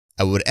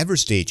At whatever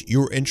stage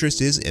your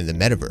interest is in the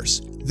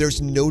metaverse,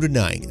 there's no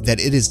denying that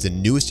it is the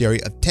newest area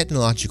of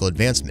technological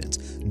advancement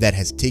that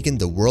has taken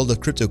the world of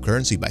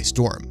cryptocurrency by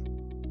storm.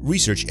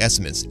 Research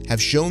estimates have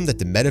shown that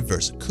the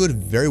metaverse could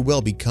very well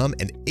become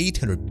an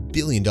 $800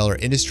 billion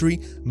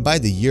industry by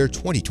the year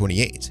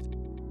 2028.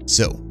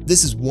 So,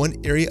 this is one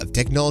area of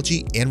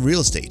technology and real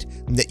estate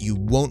that you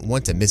won't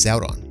want to miss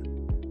out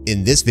on.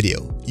 In this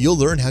video, you'll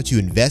learn how to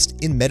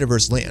invest in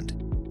metaverse land,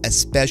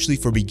 especially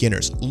for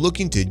beginners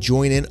looking to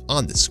join in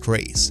on this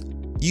craze.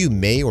 You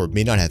may or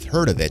may not have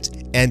heard of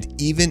it, and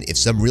even if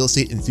some real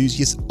estate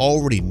enthusiasts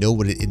already know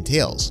what it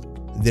entails,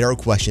 there are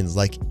questions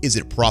like, is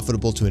it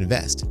profitable to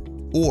invest?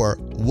 Or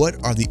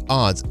what are the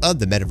odds of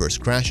the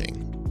metaverse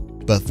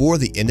crashing? Before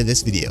the end of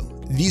this video,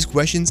 these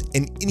questions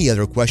and any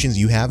other questions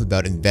you have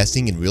about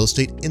investing in real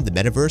estate in the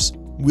metaverse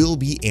will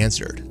be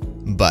answered.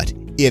 But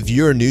if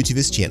you're new to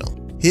this channel,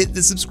 hit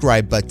the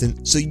subscribe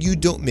button so you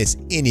don't miss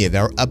any of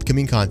our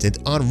upcoming content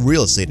on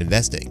real estate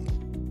investing.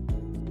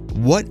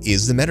 What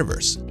is the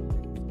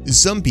metaverse?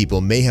 Some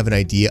people may have an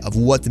idea of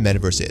what the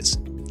metaverse is.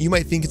 You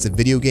might think it's a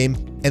video game,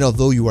 and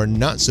although you are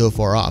not so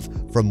far off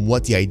from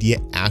what the idea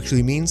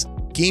actually means,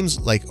 games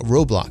like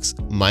Roblox,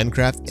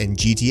 Minecraft, and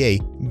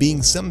GTA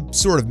being some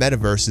sort of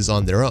metaverses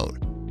on their own,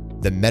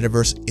 the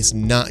metaverse is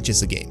not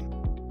just a game.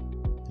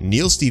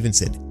 Neal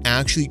Stephenson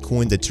actually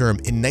coined the term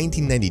in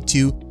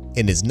 1992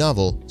 in his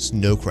novel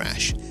Snow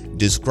Crash,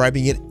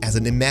 describing it as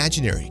an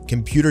imaginary,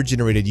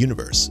 computer-generated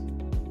universe.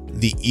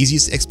 The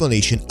easiest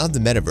explanation of the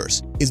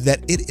metaverse is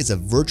that it is a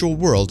virtual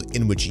world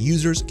in which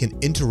users can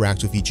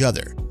interact with each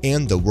other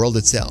and the world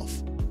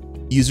itself.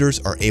 Users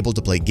are able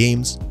to play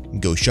games,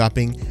 go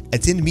shopping,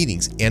 attend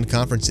meetings and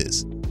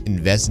conferences,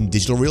 invest in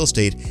digital real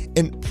estate,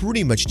 and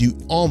pretty much do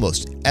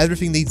almost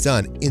everything they've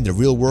done in the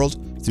real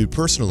world through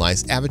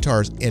personalized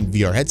avatars and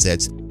VR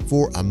headsets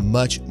for a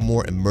much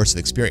more immersive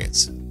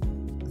experience.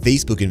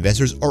 Facebook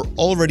investors are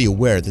already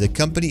aware that the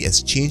company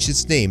has changed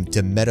its name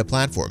to Meta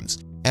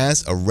Platforms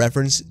as a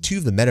reference to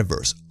the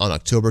metaverse on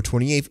October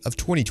 28th of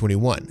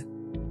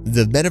 2021.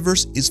 The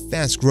metaverse is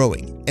fast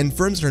growing, and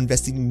firms are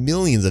investing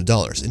millions of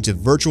dollars into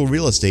virtual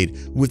real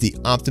estate with the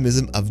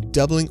optimism of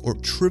doubling or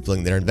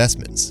tripling their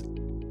investments.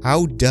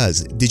 How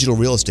does digital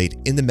real estate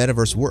in the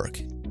metaverse work?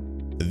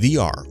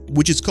 VR,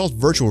 which is called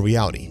virtual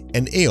reality,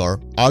 and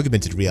AR,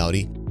 augmented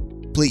reality,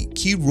 play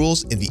key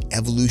roles in the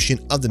evolution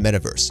of the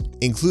metaverse,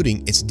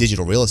 including its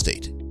digital real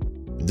estate.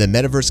 The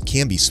metaverse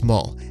can be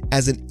small,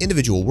 as in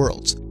individual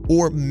worlds,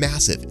 or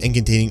massive and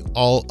containing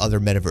all other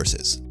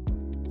metaverses.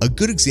 A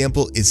good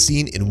example is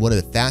seen in one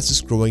of the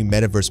fastest growing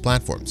metaverse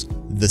platforms,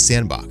 the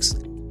sandbox.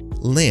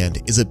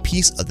 Land is a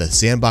piece of the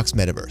sandbox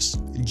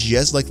metaverse.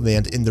 Just like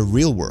land in the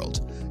real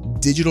world,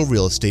 digital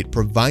real estate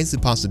provides the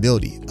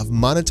possibility of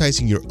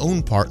monetizing your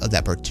own part of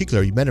that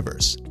particular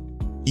metaverse.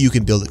 You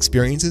can build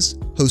experiences,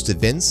 host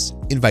events,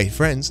 invite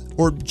friends,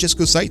 or just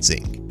go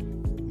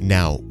sightseeing.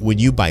 Now, when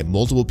you buy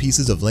multiple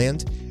pieces of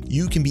land,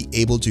 you can be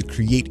able to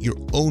create your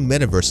own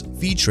metaverse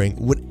featuring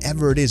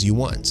whatever it is you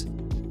want.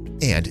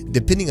 And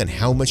depending on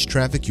how much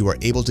traffic you are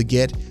able to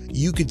get,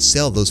 you could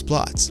sell those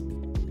plots,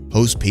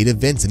 host paid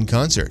events and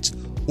concerts,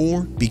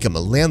 or become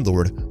a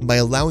landlord by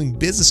allowing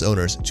business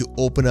owners to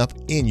open up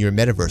in your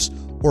metaverse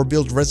or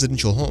build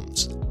residential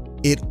homes.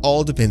 It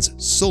all depends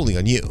solely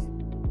on you.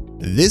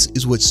 This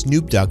is what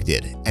Snoop Dogg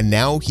did, and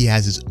now he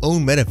has his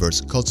own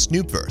metaverse called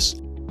Snoopverse,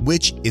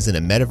 which is in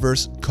a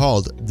metaverse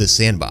called the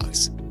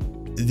Sandbox.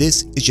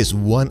 This is just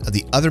one of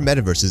the other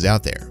metaverses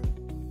out there.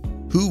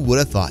 Who would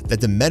have thought that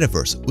the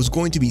metaverse was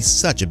going to be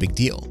such a big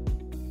deal?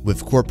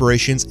 With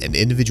corporations and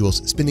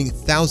individuals spending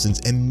thousands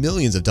and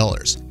millions of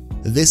dollars,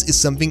 this is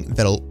something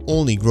that'll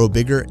only grow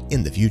bigger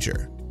in the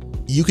future.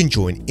 You can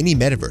join any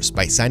metaverse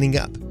by signing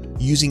up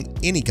using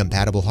any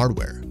compatible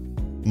hardware.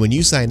 When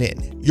you sign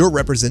in, you're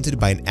represented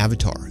by an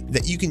avatar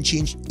that you can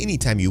change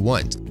anytime you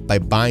want by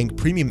buying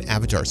premium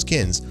avatar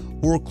skins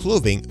or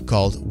clothing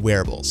called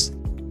wearables.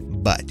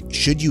 But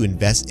should you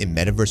invest in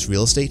metaverse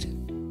real estate?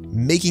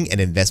 Making an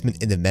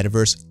investment in the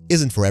metaverse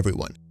isn't for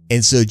everyone,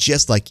 and so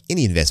just like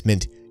any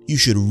investment, you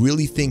should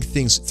really think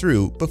things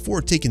through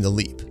before taking the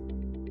leap.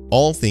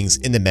 All things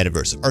in the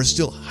metaverse are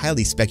still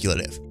highly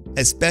speculative,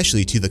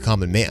 especially to the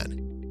common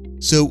man.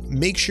 So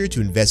make sure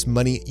to invest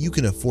money you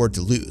can afford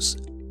to lose.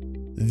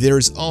 There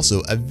is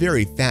also a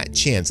very fat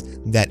chance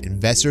that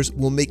investors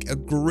will make a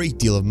great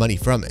deal of money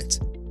from it.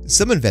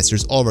 Some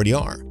investors already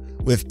are,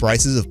 with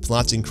prices of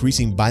plots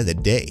increasing by the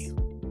day.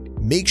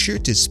 Make sure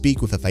to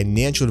speak with a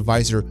financial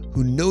advisor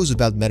who knows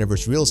about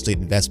metaverse real estate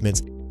investments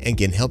and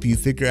can help you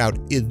figure out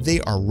if they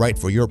are right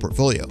for your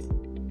portfolio.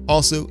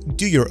 Also,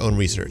 do your own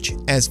research,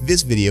 as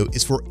this video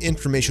is for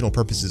informational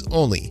purposes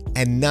only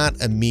and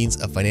not a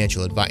means of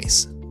financial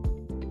advice.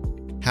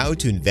 How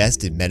to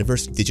invest in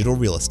metaverse digital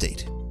real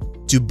estate.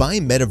 To buy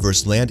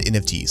metaverse land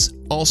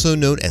NFTs, also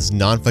known as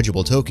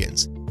non-fungible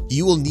tokens,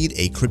 you will need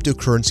a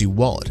cryptocurrency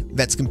wallet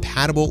that's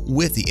compatible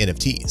with the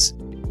NFTs.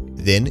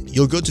 Then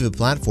you'll go to the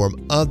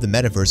platform of the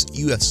metaverse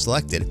you have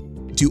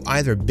selected to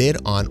either bid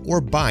on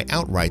or buy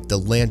outright the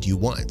land you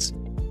want.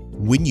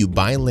 When you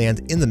buy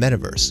land in the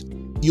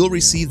metaverse, you'll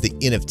receive the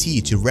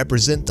NFT to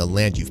represent the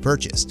land you've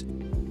purchased.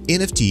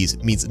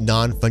 NFTs means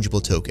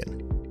non-fungible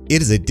token.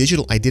 It is a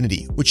digital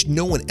identity which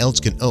no one else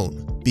can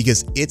own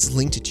because it's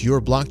linked to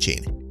your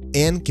blockchain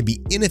and can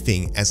be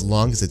anything as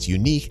long as it's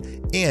unique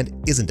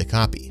and isn't a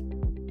copy.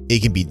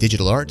 It can be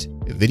digital art,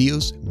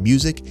 videos,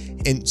 music,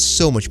 and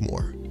so much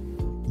more.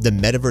 The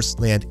Metaverse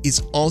land is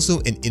also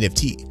an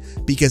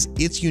NFT because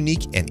it's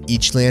unique and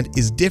each land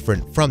is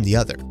different from the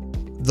other.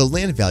 The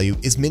land value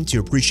is meant to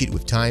appreciate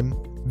with time,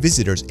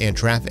 visitors, and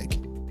traffic.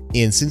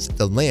 And since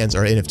the lands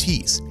are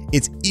NFTs,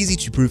 it's easy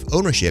to prove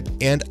ownership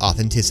and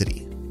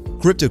authenticity.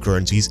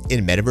 Cryptocurrencies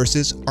in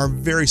metaverses are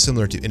very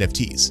similar to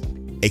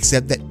NFTs,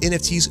 except that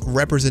NFTs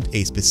represent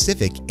a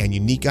specific and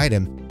unique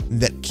item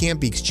that can't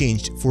be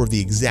exchanged for the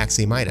exact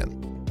same item,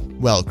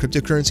 while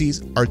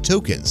cryptocurrencies are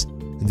tokens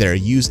that are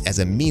used as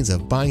a means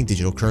of buying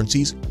digital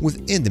currencies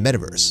within the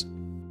metaverse.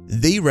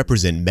 They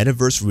represent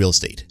metaverse real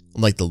estate,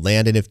 like the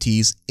land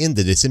NFTs in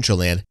the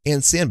Decentraland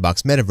and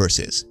Sandbox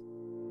metaverses.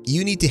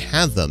 You need to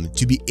have them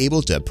to be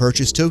able to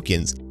purchase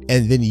tokens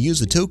and then use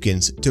the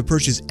tokens to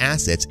purchase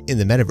assets in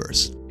the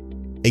metaverse.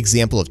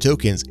 Example of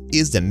tokens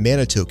is the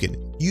mana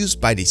token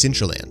used by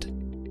Decentraland.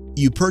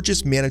 You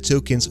purchase mana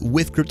tokens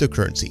with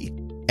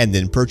cryptocurrency and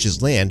then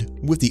purchase land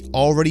with the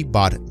already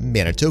bought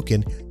mana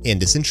token in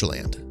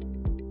Decentraland.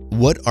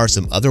 What are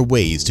some other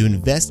ways to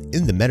invest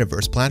in the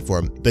metaverse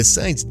platform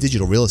besides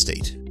digital real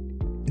estate?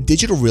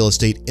 Digital real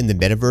estate in the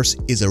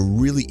metaverse is a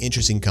really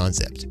interesting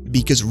concept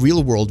because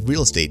real-world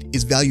real estate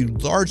is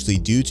valued largely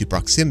due to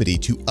proximity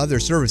to other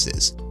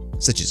services,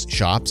 such as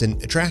shops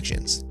and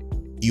attractions.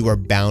 You are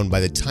bound by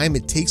the time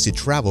it takes to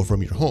travel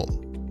from your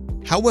home.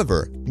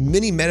 However,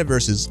 many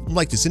metaverses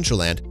like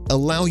Decentraland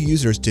allow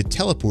users to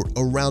teleport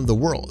around the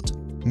world,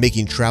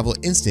 making travel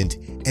instant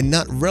and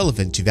not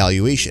relevant to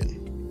valuation.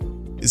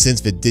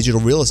 Since the digital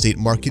real estate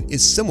market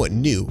is somewhat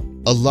new,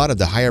 a lot of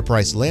the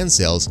higher-priced land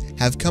sales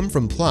have come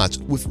from plots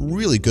with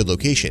really good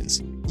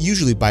locations,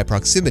 usually by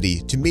proximity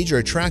to major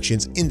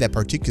attractions in that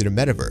particular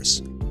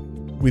metaverse.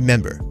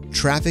 Remember,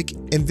 traffic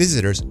and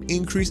visitors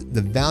increase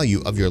the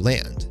value of your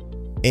land.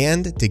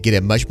 And to get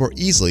it much more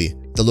easily,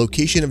 the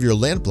location of your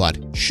land plot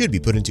should be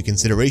put into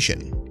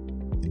consideration.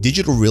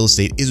 Digital real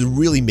estate is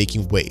really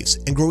making waves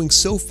and growing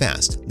so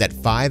fast that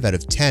 5 out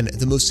of 10 of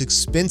the most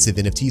expensive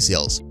NFT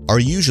sales are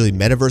usually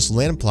metaverse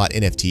land plot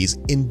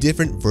NFTs in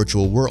different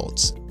virtual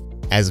worlds.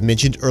 As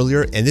mentioned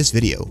earlier in this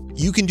video,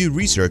 you can do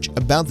research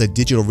about the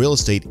digital real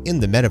estate in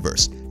the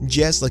metaverse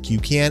just like you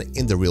can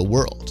in the real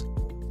world.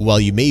 While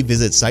you may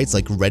visit sites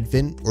like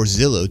Redfin or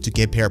Zillow to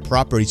compare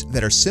properties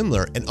that are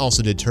similar and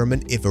also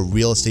determine if a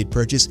real estate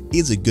purchase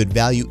is a good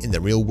value in the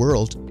real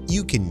world,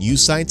 you can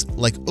use sites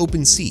like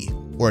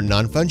OpenSea or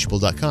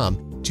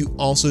nonfungible.com to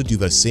also do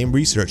the same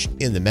research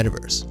in the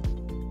metaverse.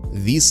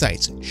 These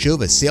sites show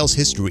the sales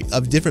history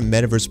of different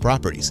metaverse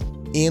properties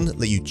and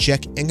let you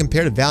check and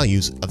compare the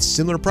values of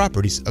similar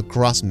properties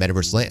across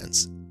metaverse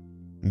lands.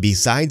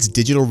 Besides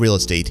digital real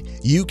estate,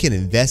 you can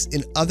invest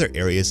in other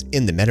areas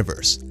in the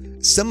metaverse.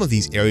 Some of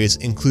these areas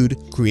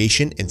include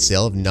creation and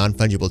sale of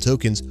non-fungible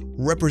tokens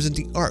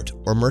representing art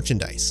or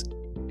merchandise.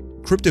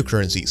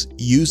 Cryptocurrencies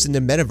used in the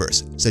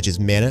metaverse, such as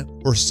mana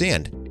or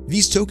sand.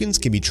 These tokens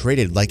can be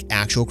traded like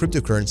actual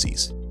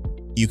cryptocurrencies.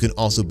 You can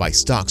also buy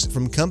stocks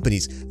from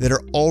companies that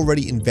are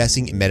already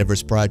investing in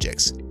metaverse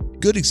projects.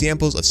 Good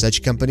examples of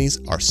such companies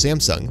are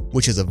Samsung,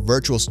 which has a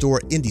virtual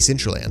store in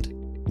Decentraland.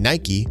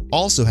 Nike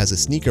also has a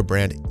sneaker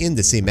brand in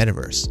the same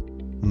metaverse.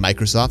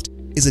 Microsoft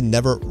is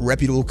another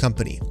reputable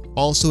company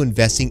also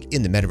investing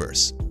in the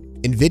metaverse.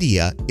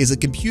 Nvidia is a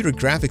computer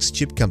graphics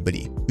chip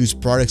company whose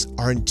products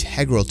are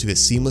integral to a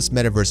seamless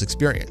metaverse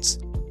experience.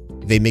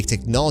 They make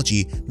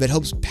technology that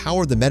helps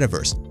power the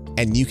metaverse,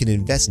 and you can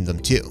invest in them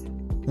too.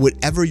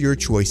 Whatever your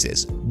choice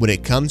is, when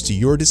it comes to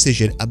your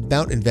decision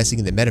about investing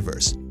in the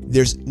metaverse,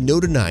 there's no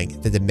denying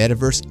that the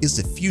metaverse is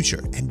the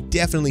future and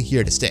definitely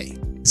here to stay.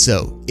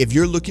 So, if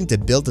you're looking to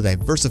build a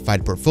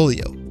diversified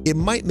portfolio, it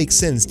might make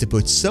sense to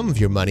put some of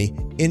your money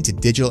into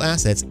digital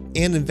assets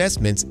and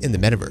investments in the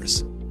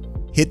metaverse.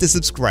 Hit the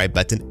subscribe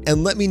button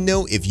and let me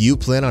know if you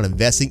plan on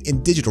investing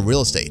in digital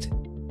real estate.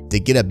 To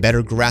get a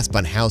better grasp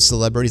on how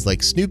celebrities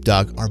like Snoop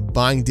Dogg are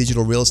buying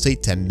digital real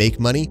estate to make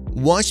money,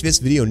 watch this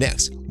video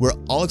next, where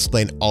I'll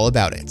explain all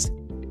about it.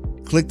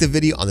 Click the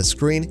video on the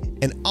screen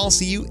and I'll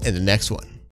see you in the next one.